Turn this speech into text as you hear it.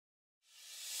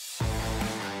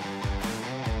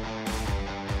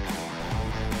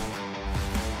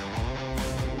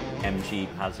MG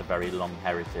has a very long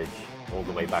heritage, all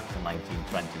the way back to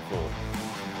 1924.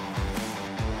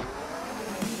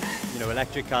 You know,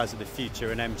 electric cars are the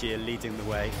future and MG are leading the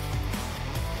way.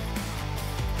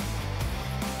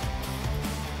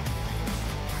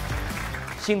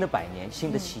 新的100年，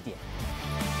新的起点。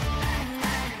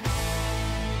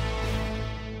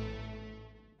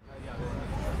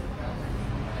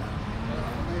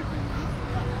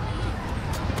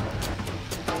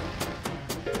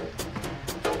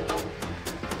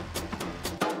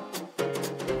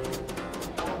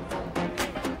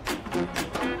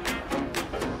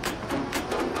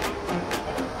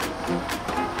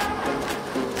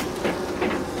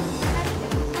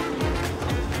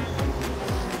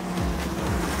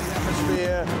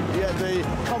Yeah, the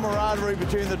camaraderie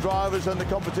between the drivers and the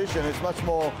competition is much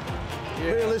more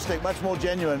realistic, much more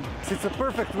genuine. It's a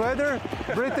perfect weather,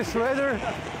 British weather.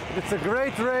 It's a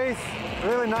great race,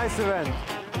 really nice event.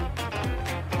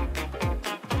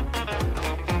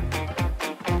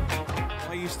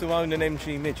 I used to own an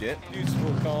MG Midget.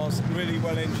 Beautiful cars, really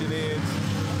well engineered.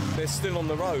 They're still on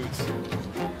the roads.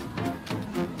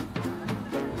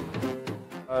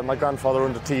 My grandfather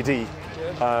owned a TD,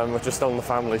 which is still in the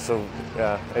family, so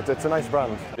yeah, it's a nice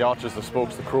brand. The arches, the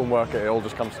spokes, the chrome work, it all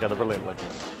just comes together brilliantly.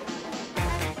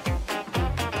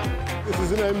 This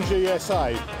is an MG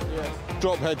SA,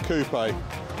 drop head coupe,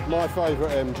 my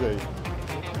favourite MG.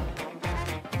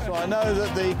 So I know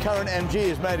that the current MG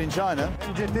is made in China.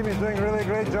 MG team is doing a really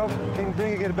great job in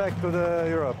bringing it back to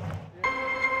Europe.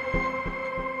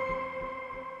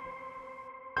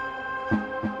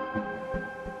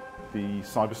 The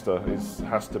Cyberster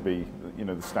has to be, you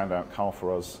know, the standout car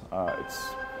for us.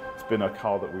 It's been a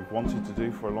car that we've wanted to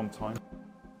do for a long time.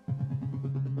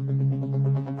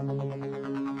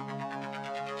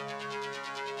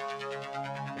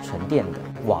 纯电的、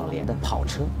网联的跑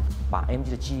车，把 MG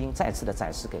的基因再次的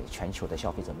展示给全球的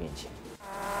消费者面前。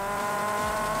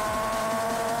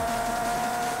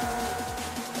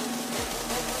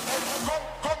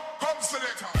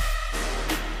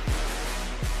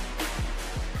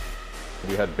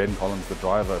 We had Ben Collins, the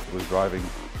driver, was driving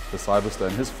the Cyberster,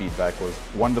 and his feedback was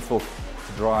wonderful to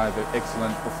drive,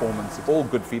 excellent performance, all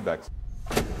good feedbacks.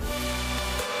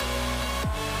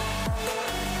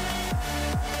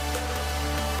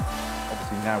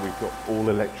 Obviously now we've got all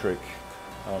electric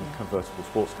convertible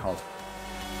sports cars.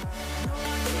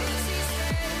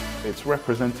 It's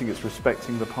representing, it's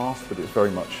respecting the past, but it's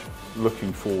very much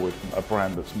looking forward, a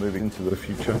brand that's moving into the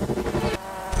future.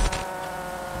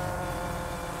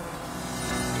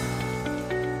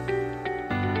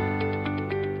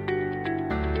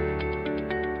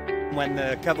 When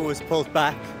the cover was pulled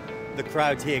back, the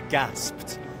crowd here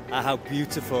gasped at how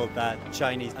beautiful that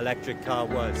Chinese electric car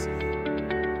was.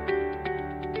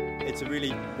 It's a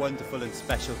really wonderful and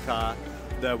special car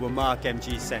that will mark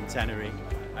MG's centenary.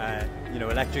 You know,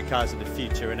 electric cars are the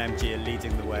future and MG are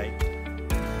leading the way.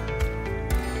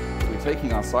 We're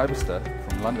taking our Cyberster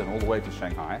from London all the way to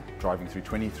Shanghai, driving through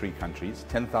 23 countries,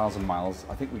 10,000 miles.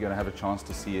 I think we're going to have a chance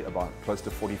to see about close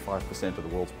to 45% of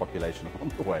the world's population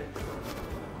on the way.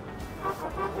 And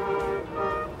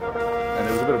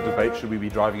there was a bit of debate, should we be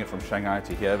driving it from Shanghai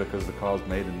to here because the car's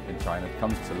made in China, it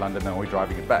comes to London and we're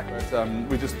driving it back. But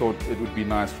we just thought it would be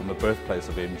nice from the birthplace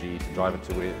of MG to drive it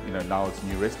to where, you know, now it's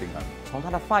new resting home. 从它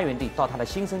的发源地到它的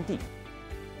新生地。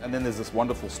 And then there's this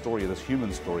wonderful story, this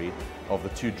human story of the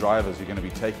two drivers who are going to be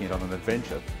taking it on an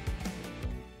adventure.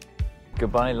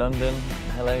 Goodbye London,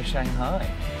 hello Shanghai.